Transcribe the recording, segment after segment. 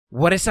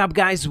What is up,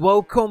 guys?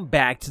 Welcome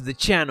back to the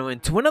channel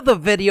and to another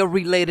video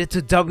related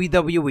to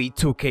WWE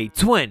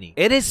 2K20.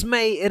 It is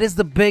May, it is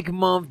the big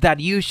month that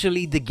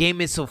usually the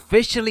game is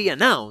officially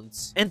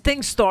announced and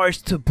things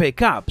starts to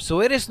pick up,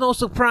 so it is no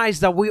surprise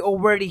that we're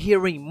already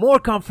hearing more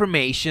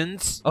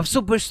confirmations of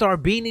Superstar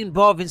being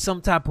involved in some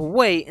type of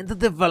way in the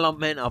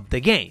development of the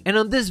game. And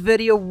on this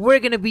video, we're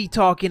gonna be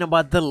talking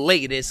about the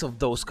latest of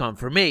those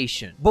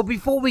confirmations. But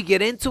before we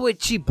get into it,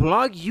 cheap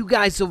plug, you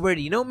guys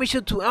already know, make sure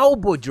to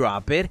elbow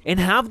drop it and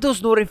have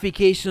those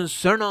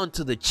notifications turned on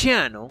to the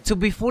channel to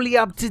be fully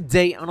up to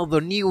date on all the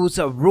news,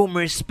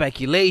 rumors,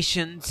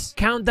 speculations,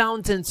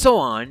 countdowns, and so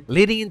on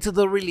leading into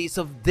the release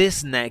of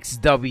this next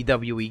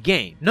WWE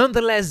game.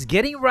 Nonetheless,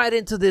 getting right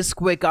into this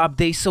quick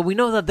update, so we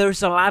know that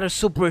there's a lot of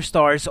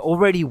superstars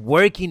already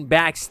working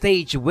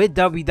backstage with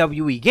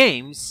WWE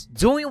games,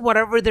 doing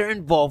whatever their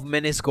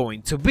involvement is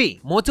going to be.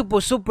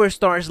 Multiple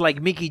superstars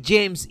like Mickie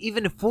James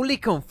even fully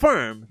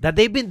confirmed that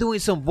they've been doing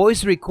some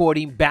voice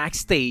recording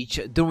backstage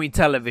during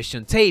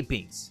television tapings.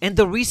 And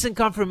the recent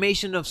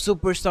confirmation of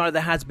Superstar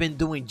that has been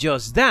doing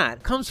just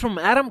that comes from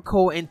Adam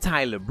Cole and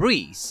Tyler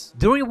Breeze.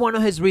 During one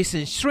of his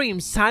recent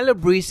streams, Tyler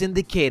Breeze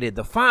indicated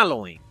the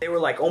following. They were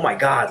like, "Oh my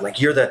god, like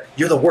you're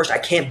the worst. I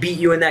can't beat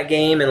you in that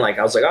game." And like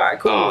I was like, "All right,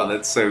 cool." Oh,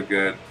 that's so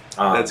good.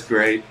 That's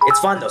great. It's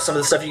fun though. Some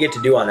of the stuff you get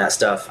to do on that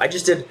stuff. I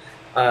just did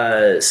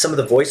some of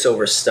the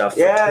voiceover stuff for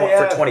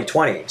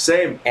 2020.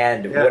 Same.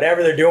 And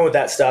whatever they're doing with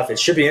that stuff, it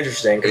should be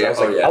interesting. Because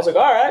I was like,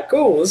 all right,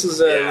 cool. This is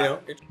you know.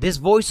 This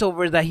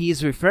voiceover that he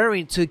is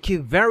referring to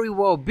could very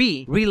well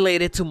be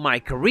related to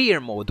MyCareer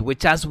mode,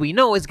 which, as we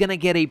know, is gonna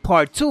get a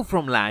part 2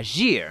 from last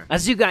year.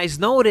 As you guys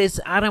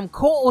noticed, Adam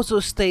Cole also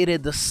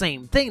stated the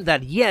same thing,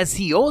 that yes,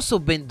 he also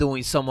been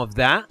doing some of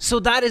that. So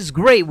that is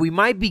great. We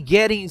might be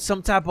getting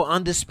some type of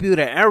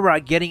Undisputed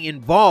Era getting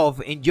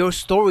involved in your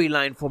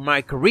storyline for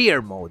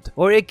MyCareer mode.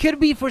 Or it could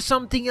be for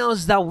something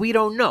else that we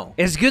don't know.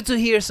 It's good to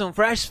hear some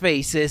fresh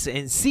faces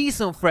and see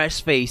some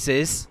fresh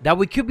faces that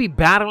we could be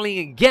battling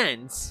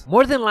against,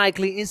 more than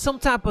likely in some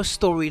type of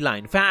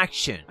storyline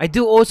faction. I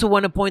do also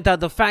want to point out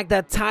the fact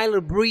that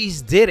Tyler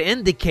Breeze did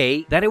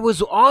indicate that it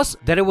was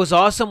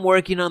awesome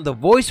working on the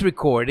voice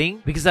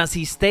recording, because as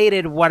he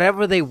stated,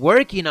 whatever they're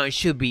working on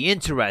should be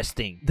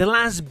interesting. The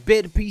last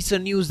piece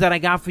of news that I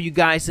got for you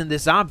guys in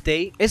this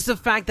update is the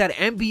fact that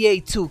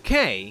NBA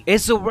 2K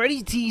is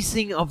already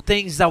teasing of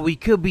things that we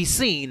could be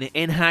seeing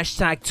in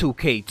hashtag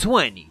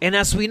 2K20. And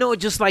as we know,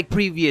 just like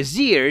previous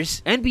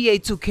years, NBA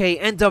 2K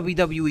and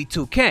WWE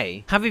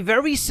 2K have a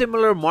very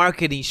similar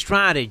marketing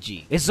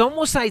strategy. It's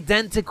almost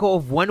identical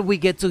of when we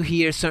get to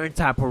hear certain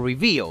type of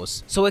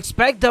reveals. So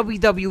expect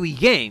WWE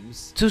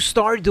games to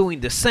start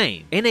doing the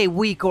same in a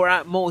week or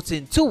at most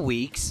in 2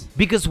 weeks,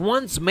 because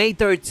once May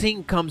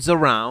 13th comes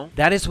around,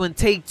 that is when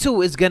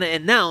Take-Two is gonna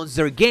announce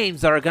their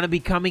games that are gonna be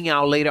coming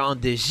out later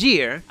on this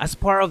year as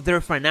part of their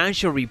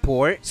financial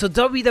report. So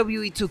WWE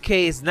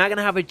 2K is not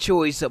gonna have a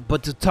choice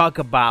but to talk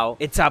about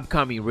its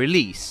upcoming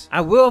release.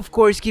 I will of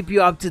course keep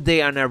you up to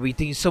date on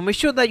everything, so make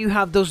sure that you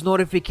have those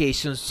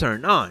notifications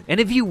turned on. And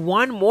if you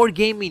want more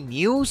gaming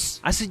news,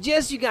 I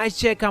suggest you guys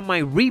check out my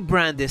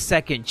rebranded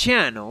second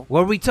channel,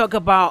 where we talk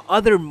about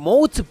other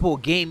multiple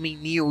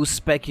gaming news,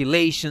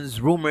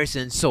 speculations, rumors,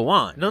 and so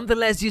on.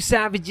 Nonetheless, you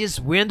savages,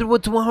 we're under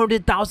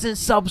 100,000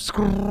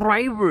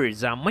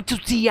 subscribers. Macho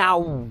T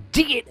out.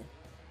 Dig it.